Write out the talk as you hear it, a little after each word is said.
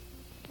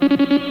All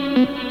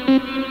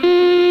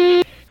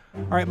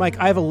right, Mike,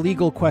 I have a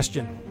legal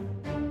question.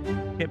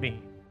 Hit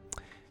me.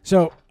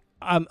 So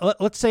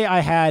let's say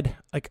I had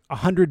like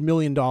 $100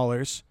 million,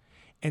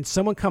 and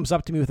someone comes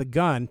up to me with a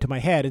gun to my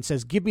head and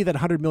says, "Give me that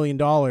 $100 million.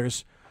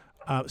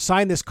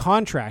 Sign this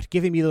contract,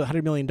 giving me the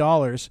 $100 million,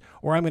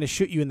 or I'm going to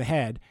shoot you in the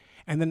head."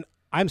 And then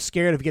I'm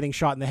scared of getting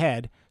shot in the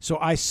head, so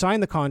I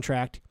sign the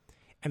contract,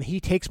 and he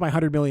takes my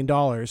 $100 million.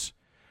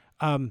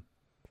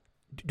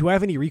 Do I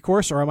have any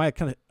recourse, or am I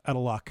kind of out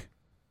of luck?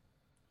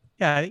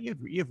 Yeah, I think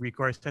you have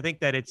recourse. I think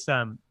that it's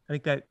the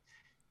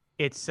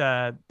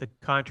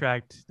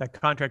contract. That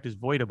contract is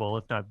voidable,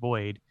 if not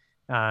void,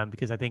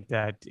 because I think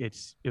that it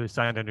was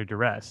signed under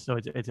duress. So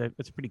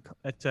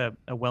it's a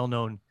well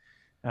known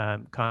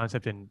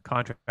concept in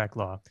contract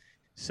law.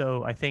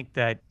 So I think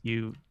that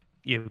you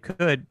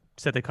could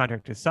set the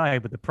contract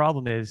aside, but the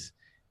problem is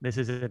this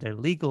isn't a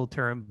legal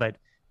term, but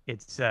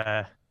it's just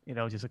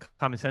a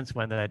common sense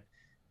one that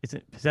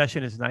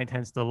possession is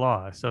 9/10 the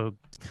law. So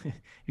if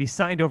you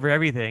signed over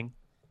everything,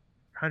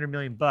 $100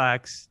 million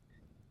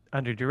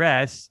under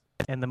duress,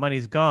 and the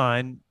money's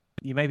gone,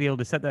 you might be able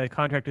to set that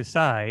contract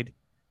aside,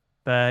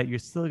 but you're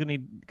still gonna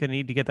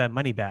need to get that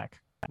money back.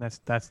 That's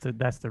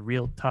the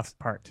real tough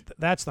part.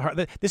 That's the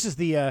hard. This is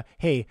the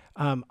hey.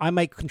 I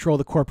might control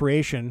the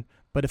corporation,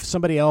 but if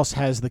somebody else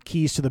has the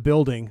keys to the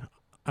building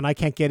and I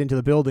can't get into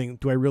the building,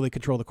 do I really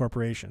control the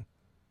corporation?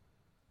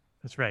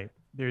 That's right.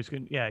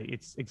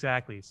 It's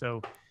exactly.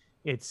 So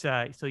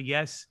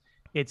yes,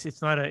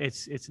 it's not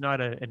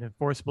an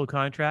enforceable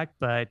contract,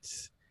 but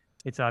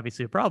it's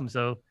obviously a problem.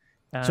 So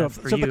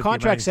if the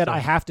contract said I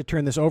have to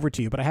turn this over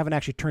to you, but I haven't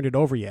actually turned it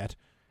over yet,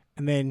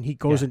 and then he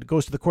goes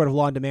to the court of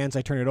law and demands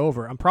I turn it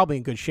over, I'm probably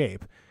in good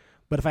shape.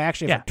 But if I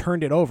actually have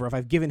turned it over, if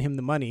I've given him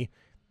the money,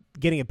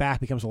 getting it back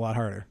becomes a lot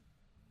harder.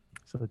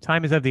 So the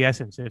time is of the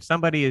essence. If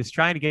somebody is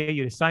trying to get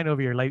you to sign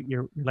over your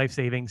life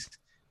savings,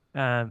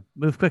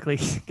 move quickly,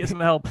 get some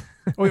help.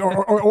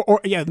 or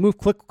move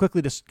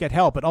quickly to get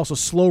help, but also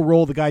slow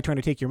roll the guy trying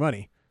to take your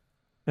money.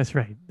 That's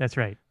right.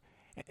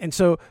 And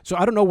so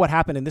I don't know what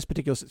happened in this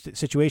particular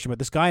situation, but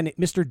this guy,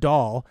 Mr.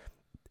 Dahl,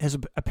 has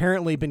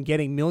apparently been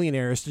getting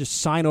millionaires to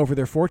just sign over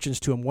their fortunes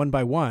to him one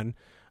by one,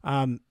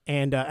 and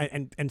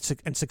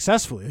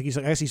successfully.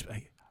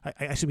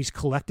 I assume he's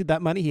collected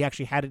that money. He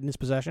actually had it in his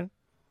possession.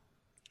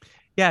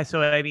 Yeah.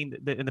 So I mean,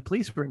 the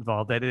police were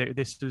involved.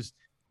 This was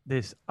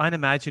this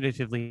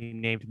unimaginatively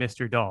named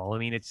Mr. Dahl. I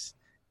mean, it's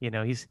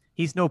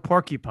he's no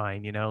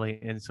porcupine,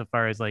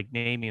 insofar as like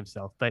naming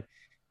himself, but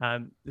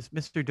this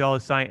Mr. Dahl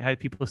had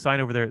people sign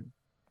over their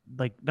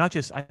not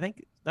just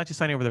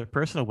signing over their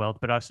personal wealth,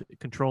 but also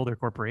control their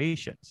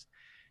corporations.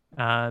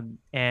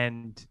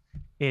 And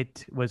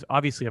it was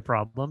obviously a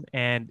problem,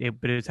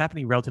 but it was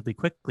happening relatively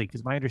quickly,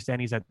 because my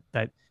understanding is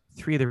that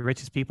three of the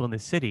richest people in the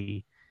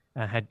city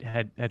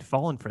had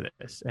fallen for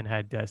this and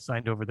had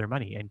signed over their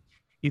money. And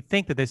you'd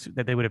think that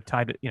they would have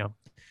tied it,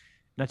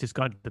 not just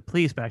gone to the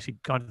police, but actually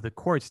gone to the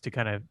courts to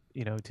kind of,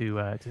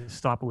 to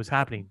stop what was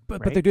happening.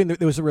 But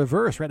there was a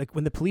reverse, right? Like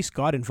when the police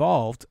got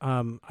involved,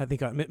 I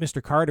think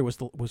Mr. Carter was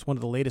one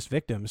of the latest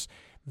victims.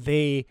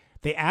 They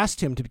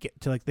asked him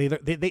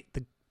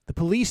the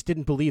police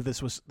didn't believe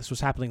this was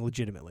happening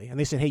legitimately, and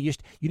they said, "Hey, you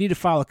need to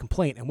file a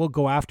complaint, and we'll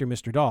go after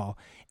Mr. Dahl."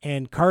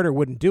 And Carter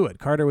wouldn't do it.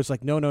 Carter was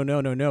like, "No,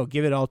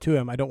 give it all to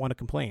him. I don't want to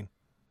complain."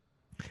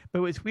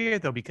 But it's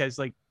weird though, because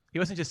he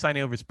wasn't just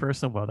signing over his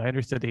personal wealth. I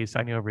understood that he was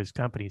signing over his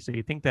company. So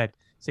you think that,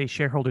 say,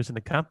 shareholders in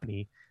the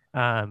company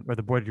or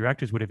the board of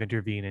directors would have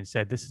intervened and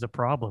said, this is a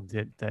problem,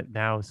 that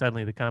now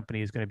suddenly the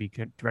company is going to be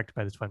directed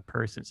by this one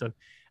person. So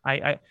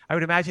I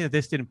would imagine that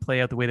this didn't play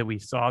out the way that we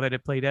saw that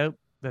it played out,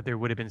 that there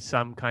would have been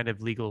some kind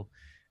of legal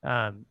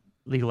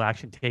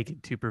action taken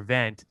to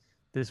prevent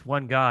this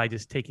one guy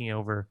just taking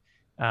over,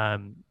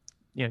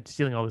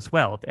 stealing all this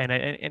wealth.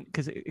 And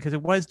because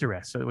it was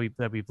duress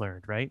that we've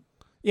learned, right?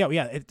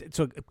 Yeah.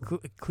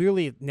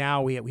 Clearly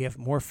now we have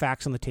more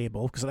facts on the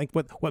table, because I think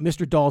what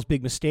Mr. Dahl's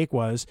big mistake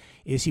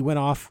is he went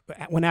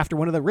after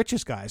one of the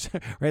richest guys,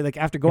 right? Like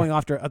after going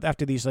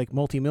after these like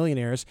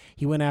multimillionaires,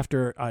 he went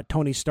after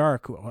Tony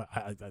Stark. Who,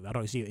 I don't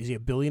know, is he a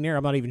billionaire?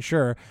 I'm not even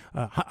sure.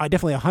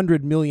 Definitely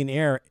 100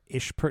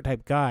 millionaire-ish per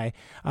type guy.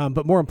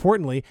 But more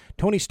importantly,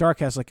 Tony Stark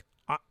has like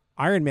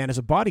Iron Man as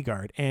a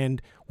bodyguard,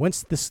 and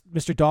once this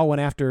Mr. Dahl went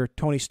after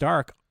Tony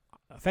Stark,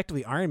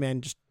 effectively Iron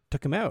Man just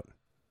took him out.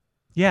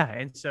 Yeah,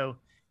 and so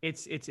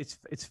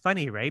it's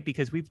funny, right?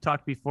 Because we've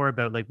talked before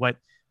about like what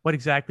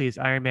exactly is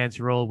Iron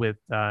Man's role with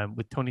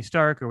Tony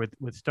Stark or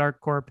with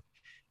Stark Corp,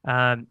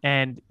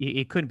 and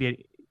it couldn't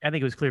be. I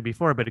think it was clear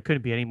before, but it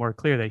couldn't be any more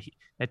clear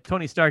that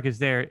Tony Stark is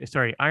there.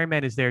 Sorry, Iron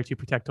Man is there to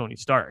protect Tony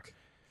Stark.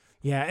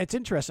 Yeah, it's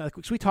interesting.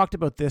 So we talked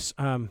about this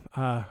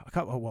a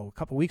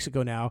couple weeks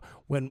ago now,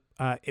 when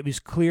it was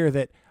clear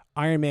that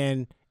Iron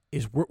Man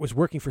was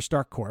working for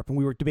Stark Corp, and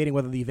we were debating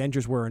whether the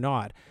Avengers were or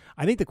not.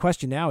 I think the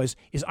question now is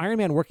Iron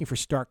Man working for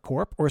Stark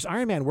Corp, or is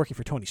Iron Man working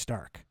for Tony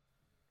Stark?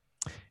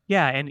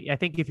 Yeah, and I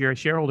think if you're a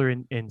shareholder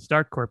in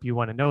Stark Corp, you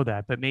want to know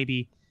that, but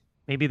maybe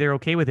they're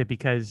okay with it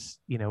because,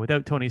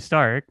 without Tony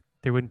Stark,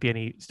 there wouldn't be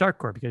any Stark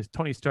Corp, because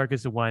Tony Stark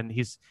is the one.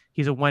 He's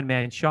a one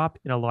man shop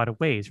in a lot of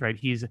ways, right?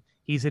 He's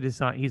a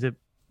design. He's a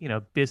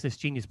business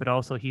genius, but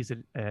also he's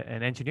an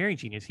engineering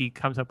genius. He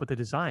comes up with the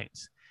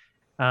designs,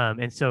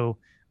 and so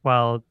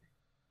while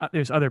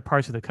there's other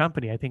parts of the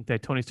company, I think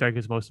that Tony Stark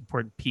is the most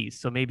important piece.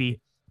 So maybe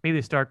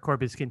the Stark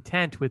Corp is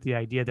content with the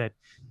idea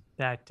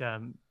that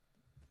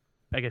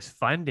I guess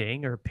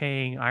funding or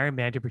paying Iron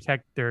Man to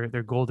protect their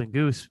golden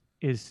goose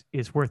is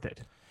worth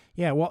it.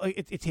 Yeah, well,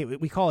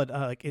 we call it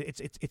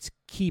it's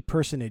key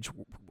personage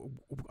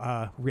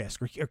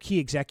risk or key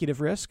executive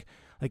risk.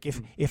 Like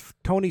if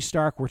Tony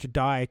Stark were to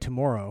die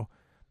tomorrow,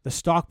 the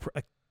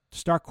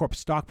Stark Corp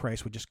stock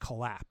price would just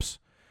collapse.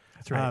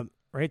 That's right.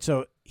 Right,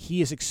 so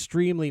he is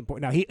extremely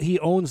important. Now he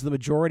owns the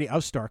majority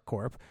of Stark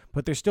Corp,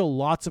 but there's still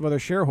lots of other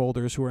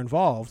shareholders who are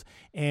involved.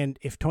 And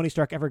if Tony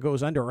Stark ever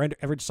goes under or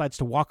ever decides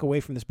to walk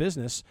away from this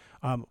business,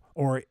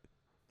 or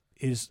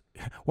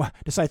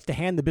decides to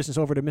hand the business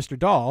over to Mr.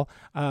 Dahl,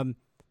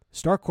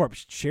 Stark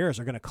Corp's shares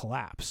are going to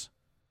collapse.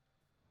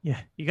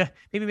 Yeah,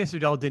 maybe Mr.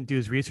 Dahl didn't do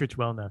his research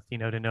well enough,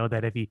 to know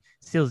that if he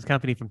steals his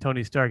company from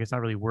Tony Stark, it's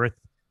not really worth,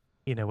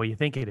 what you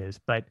think it is.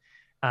 But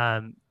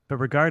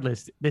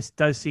regardless, this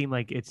does seem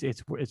like it's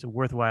a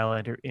worthwhile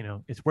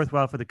it's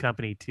worthwhile for the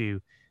company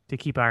to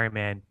keep Iron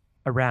Man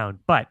around.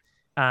 But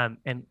and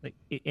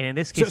in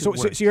this case, so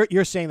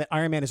you're saying that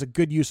Iron Man is a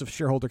good use of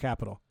shareholder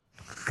capital.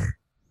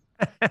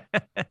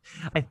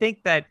 I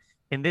think that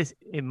in this,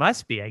 it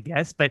must be, I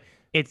guess, but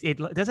it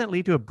doesn't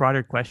lead to a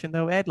broader question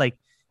though, Ed. Like,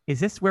 is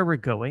this where we're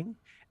going?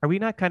 Are we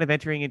not kind of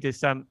entering into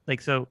some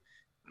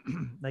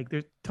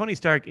Tony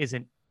Stark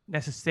isn't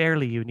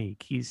necessarily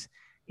unique.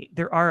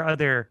 There are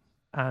other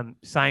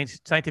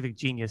scientific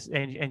genius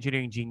and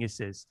engineering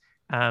geniuses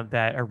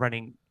that are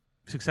running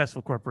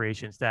successful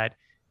corporations that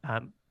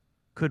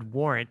could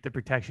warrant the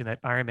protection that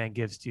Iron Man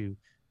gives to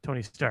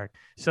Tony Stark.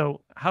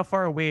 So how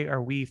far away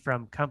are we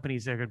from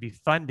companies that are going to be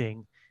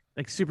funding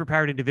like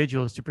superpowered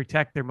individuals to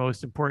protect their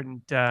most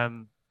important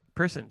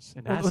persons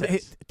and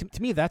assets?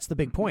 To me, that's the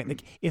big point.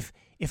 Like if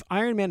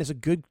Iron Man is a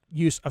good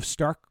use of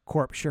Stark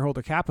Corp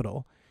shareholder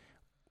capital,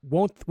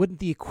 wouldn't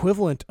the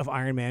equivalent of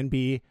Iron Man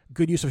be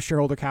good use of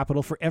shareholder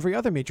capital for every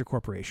other major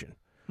corporation?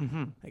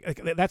 Mm-hmm.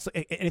 And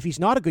if he's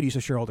not a good use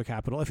of shareholder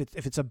capital, if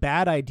it's a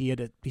bad idea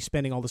to be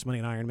spending all this money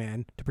on Iron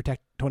Man to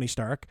protect Tony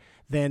Stark,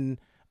 then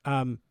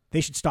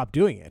they should stop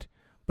doing it.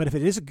 But if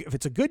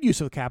it's a good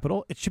use of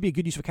capital, it should be a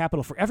good use of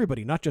capital for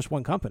everybody, not just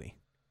one company.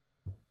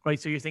 Right.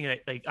 So you're thinking that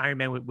like Iron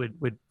Man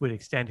would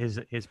extend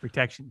his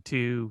protection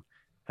to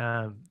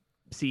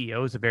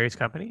CEOs of various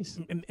companies?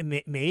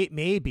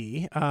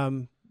 Maybe.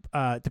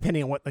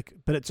 Depending on what,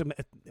 but I don't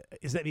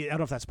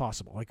know if that's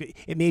possible.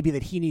 Like it may be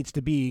that he needs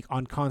to be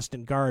on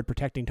constant guard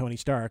protecting Tony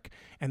Stark,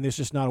 and there's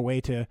just not a way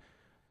to.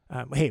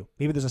 Hey,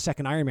 maybe there's a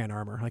second Iron Man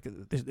armor. Like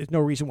there's no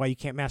reason why you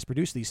can't mass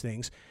produce these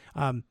things.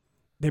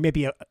 It may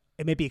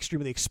be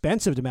extremely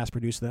expensive to mass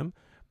produce them,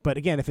 but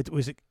again, if it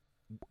was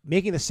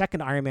making the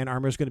second Iron Man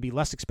armor is going to be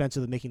less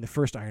expensive than making the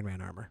first Iron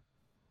Man armor.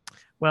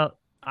 Well,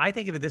 I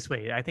think of it this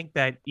way. I think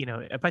that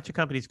a bunch of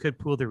companies could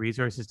pool their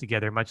resources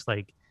together, much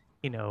like.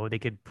 They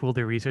could pool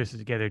their resources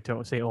together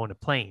to say own a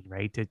plane,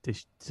 right?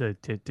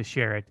 To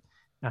share it,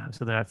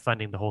 so they're not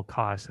funding the whole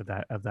cost of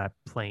that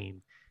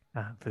plane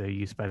for their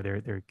use by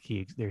their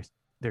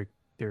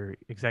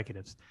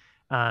executives.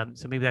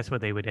 So maybe that's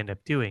what they would end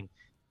up doing.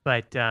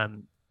 But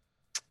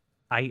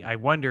I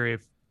wonder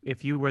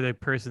if you were the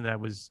person that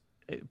was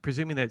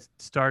presuming that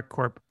Stark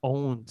Corp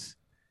owns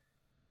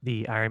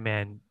the Iron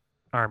Man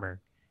armor,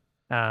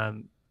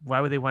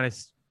 why would they want to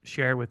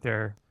share with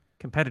their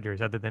competitors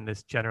other than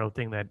this general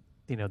thing that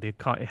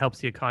it helps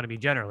the economy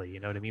generally,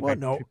 you know what I mean? Well,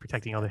 by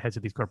protecting all the heads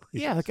of these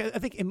corporations. Yeah, I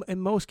think in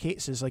most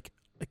cases,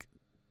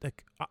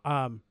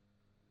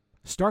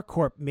 Stark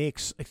Corp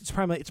makes it's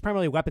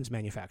primarily a weapons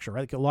manufacturer,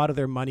 right? Like a lot of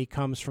their money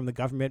comes from the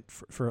government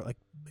for like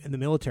in the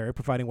military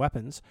providing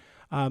weapons.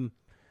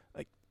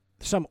 Like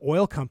some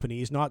oil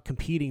company is not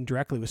competing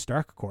directly with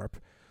Stark Corp.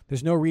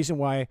 There's no reason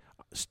why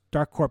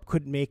Stark Corp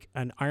couldn't make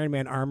an Iron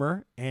Man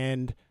armor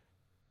and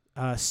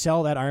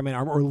sell that Iron Man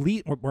armor,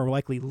 or more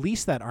likely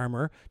lease that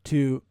armor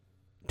to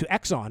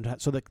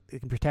Exxon, so that it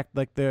can protect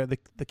like the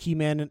key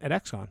men at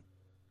Exxon,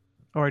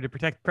 or to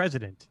protect the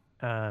president.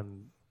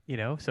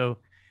 So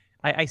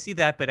I see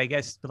that, but I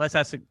guess let's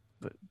ask.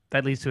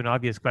 That leads to an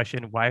obvious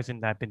question: why hasn't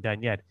that been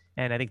done yet?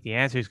 And I think the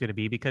answer is going to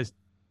be because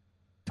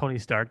Tony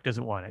Stark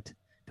doesn't want it.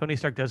 Tony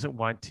Stark doesn't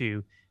want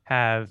to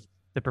have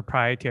the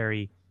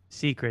proprietary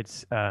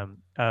secrets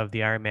of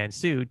the Iron Man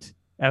suit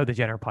out of the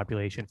general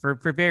population for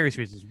various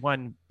reasons.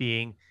 One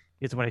being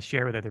he doesn't want to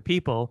share with other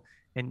people,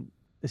 and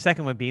the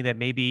second one being that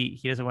maybe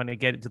he doesn't want to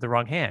get into the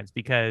wrong hands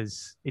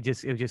because it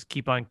would just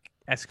keep on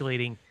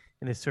escalating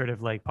in this sort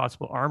of like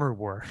possible armor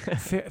war.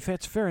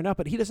 It's fair enough,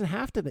 but he doesn't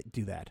have to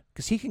do that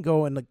because he can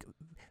go and like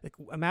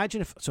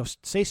imagine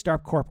say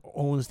Stark Corp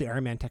owns the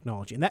Iron Man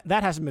technology, and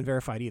that hasn't been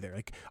verified either.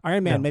 Like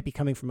Iron Man might be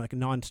coming from like a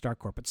non-Stark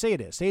Corp, but say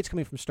it's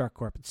coming from Stark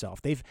Corp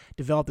itself. They've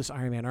developed this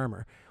Iron Man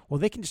armor. Well,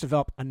 they can just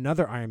develop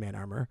another Iron Man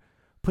armor,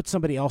 put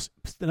somebody else,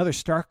 another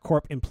Stark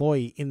Corp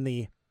employee in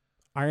the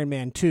Iron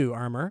Man 2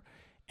 armor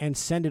and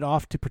send it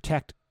off to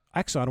protect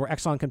Exxon, where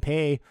Exxon can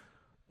pay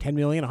 10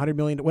 million, 100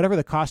 million, whatever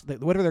the cost,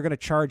 whatever they're going to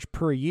charge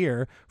per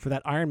year for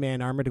that Iron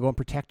Man armor to go and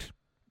protect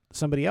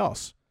somebody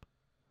else.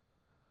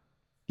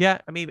 Yeah,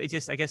 I mean, it's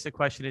just, I guess the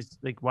question is,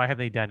 like, why have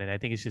they done it? I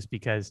think it's just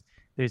because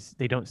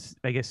they don't,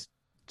 I guess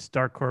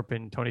Stark Corp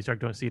and Tony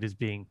Stark don't see it as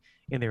being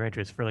in their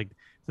interest for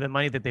the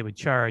money that they would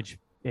charge.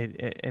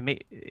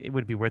 It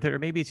would be worth it, or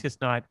maybe it's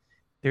just not.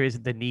 There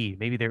isn't the need.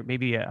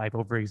 Maybe I've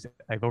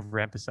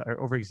overemphasized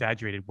or over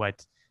exaggerated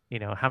what,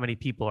 how many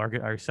people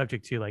are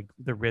subject to like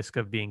the risk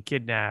of being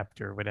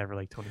kidnapped or whatever,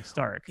 like Tony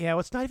Stark. Yeah, well,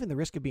 it's not even the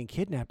risk of being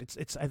kidnapped.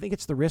 It's I think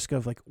it's the risk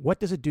of like, what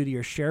does it do to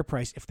your share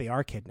price if they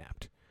are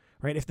kidnapped,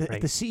 right? If the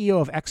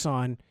CEO of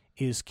Exxon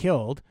is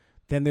killed,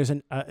 then there's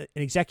an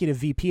executive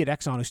VP at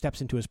Exxon who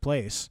steps into his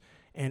place,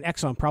 and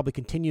Exxon probably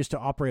continues to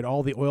operate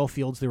all the oil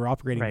fields they were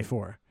operating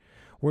before.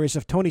 Whereas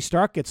if Tony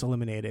Stark gets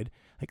eliminated,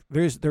 like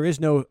there is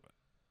no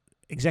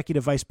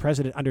executive vice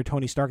president under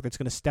Tony Stark that's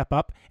going to step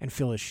up and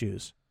fill his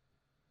shoes.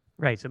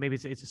 Right. So maybe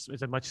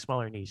it's a much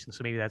smaller niche, and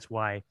so maybe that's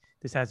why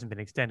this hasn't been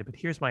extended. But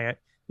here's my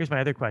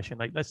other question.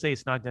 Like, let's say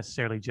it's not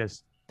necessarily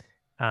just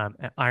an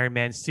Iron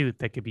Man suit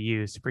that could be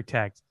used to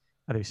protect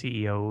other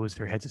CEOs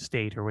or heads of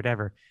state or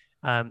whatever.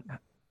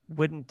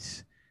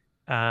 Wouldn't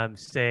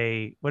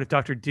say, what if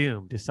Dr.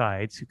 Doom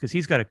decides, because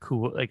he's got a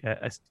cool, like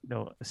a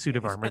suit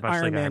of armor, an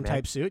Iron Man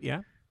type suit,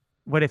 yeah.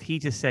 What if he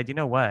just said, you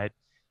know what,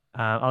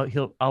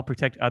 I'll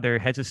protect other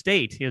heads of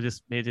state. He'll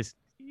just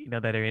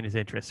that are in his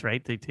interests,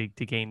 right?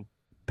 To gain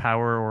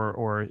power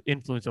or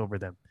influence over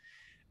them.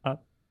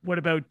 What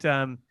about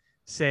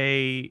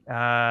somebody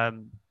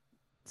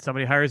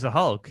hires a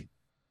Hulk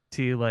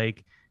to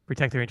like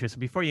protect their interests,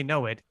 and before you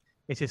know it,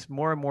 it's just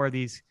more and more of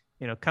these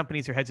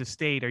companies or heads of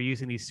state are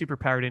using these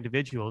superpowered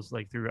individuals,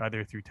 like through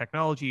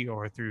technology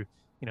or through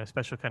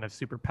special kind of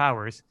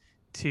superpowers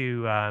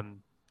to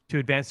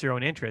advance their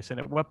own interests.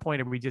 And at what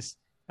point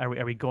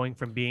are we going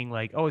from being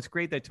like, oh, it's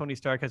great that Tony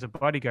Stark has a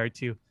bodyguard,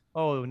 to,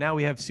 oh, now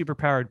we have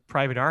superpowered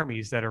private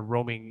armies that are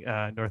roaming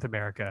North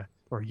America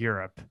or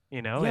Europe?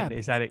 Yeah, and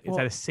is that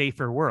a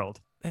safer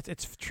world?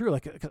 It's true.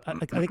 Like I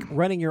think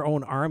running your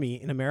own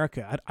army in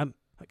America, I'm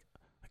like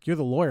you're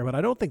the lawyer, but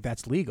I don't think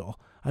that's legal.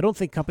 I don't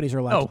think companies are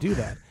allowed to do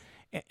that.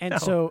 And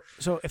so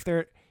if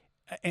they're,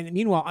 and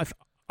meanwhile, if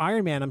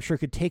Iron Man, I'm sure,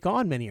 could take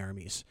on many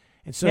armies.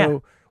 And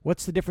so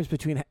what's the difference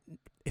between,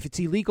 if it's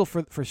illegal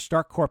for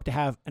Stark Corp to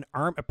have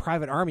a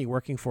private army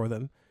working for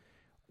them,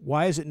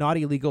 why is it not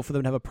illegal for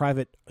them to have a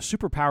private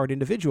superpowered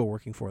individual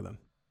working for them?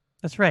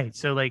 That's right.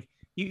 So like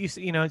it's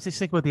just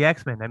think about the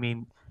X-Men. I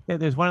mean,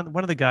 there's one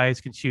of the guys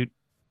can shoot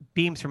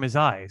beams from his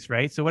eyes,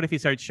 right? So what if he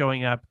starts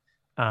showing up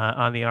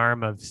on the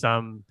arm of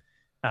some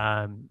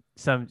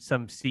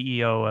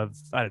CEO of,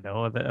 I don't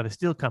know, of a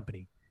steel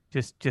company,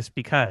 just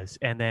because?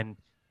 And then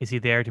is he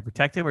there to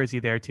protect him, or is he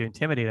there to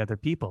intimidate other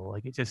people?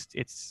 Like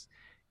it's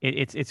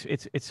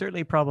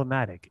certainly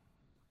problematic.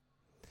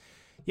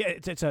 Yeah,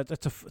 it's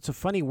a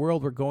funny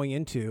world we're going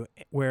into,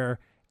 where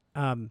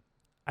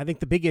I think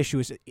the big issue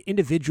is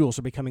individuals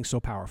are becoming so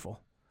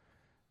powerful.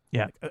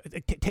 Yeah.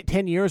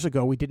 10 years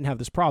ago, we didn't have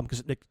this problem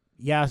because,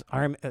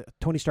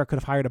 Tony Stark could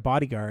have hired a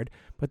bodyguard,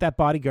 but that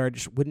bodyguard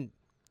just wouldn't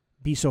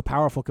be so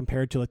powerful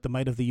compared to like the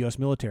might of the U.S.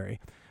 military.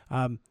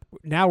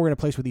 Now we're in a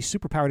place where these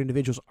superpowered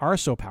individuals are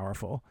so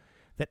powerful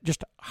that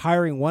just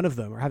hiring one of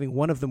them or having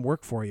one of them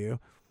work for you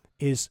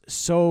is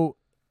so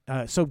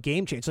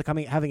game changing. It's like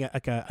having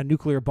a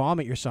nuclear bomb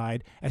at your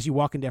side as you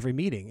walk into every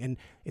meeting, and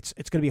it's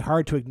going to be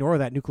hard to ignore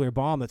that nuclear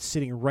bomb that's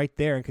sitting right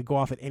there and could go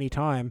off at any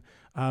time.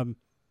 You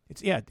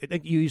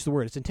use the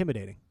word, it's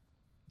intimidating.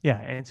 Yeah,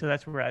 and so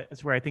that's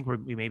where I think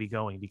we may be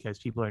going, because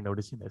people are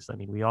noticing this. I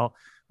mean,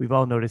 we've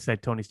all noticed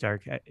that Tony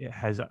Stark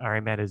has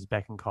Iron Man as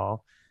beck and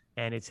call,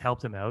 and it's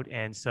helped him out.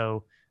 And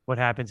so, what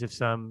happens if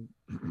some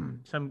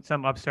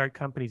upstart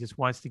company just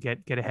wants to get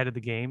ahead of the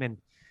game, and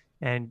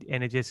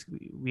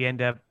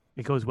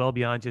it goes well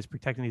beyond just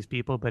protecting these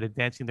people, but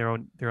advancing their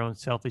own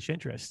selfish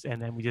interests,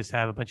 and then we just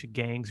have a bunch of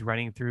gangs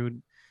running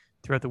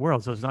throughout the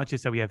world. So it's not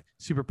just that we have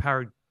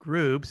superpowered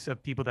groups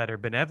of people that are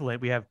benevolent.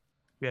 We have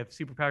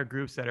superpowered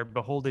groups that are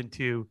beholden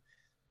to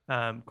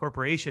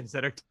corporations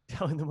that are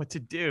telling them what to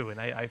do, and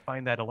I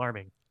find that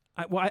alarming.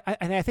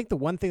 I think the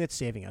one thing that's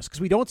saving us,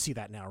 because we don't see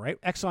that now, right?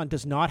 Exxon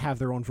does not have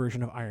their own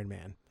version of Iron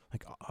Man.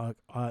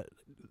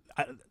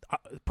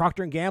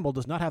 Procter & Gamble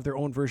does not have their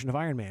own version of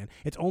Iron Man.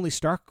 It's only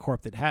Stark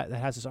Corp that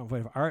has its own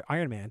version of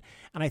Iron Man.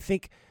 And I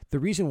think the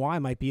reason why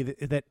might be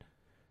that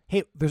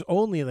hey, there's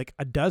only like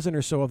a dozen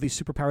or so of these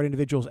superpowered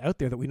individuals out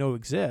there that we know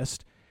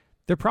exist.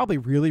 They're probably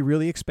really,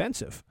 really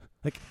expensive.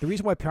 Like, the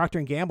reason why Procter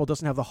 & Gamble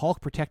doesn't have the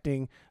Hulk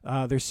protecting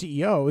their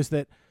CEO is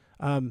that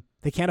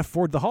they can't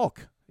afford the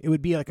Hulk. It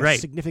would be like a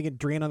significant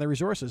drain on their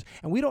resources.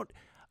 And we don't,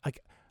 like,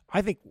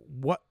 I think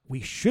what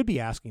we should be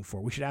asking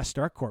for, we should ask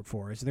Stark Corp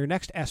for, is their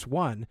next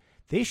S1,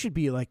 they should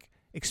be like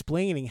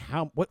explaining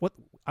what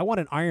I want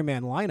an Iron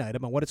Man line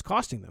item and what it's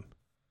costing them.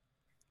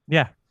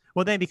 Yeah.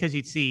 Well, then, because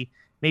you'd see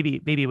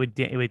maybe it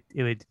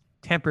would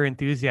temper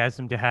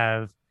enthusiasm to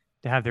have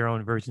to have their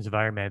own versions of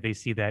Iron Man. They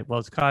see that, well,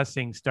 it's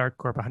costing Stark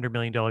Corp $100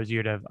 million a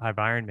year to have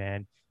Iron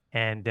Man,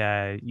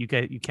 and you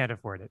can't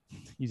afford it.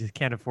 You just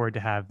can't afford to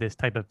have this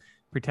type of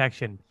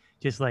protection.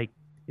 Just like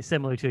it's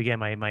similar to, again,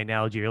 my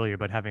analogy earlier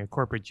about having a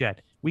corporate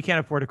jet. We can't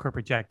afford a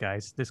corporate jet,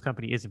 guys. This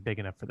company isn't big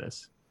enough for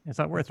this. It's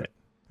not worth it.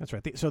 That's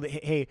right. So,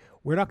 hey,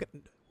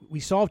 we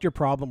solved your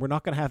problem. We're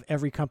not going to have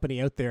every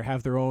company out there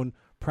have their own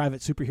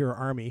private superhero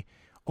army.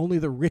 Only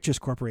the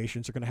richest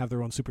corporations are going to have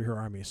their own superhero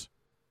armies.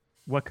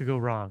 What could go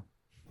wrong?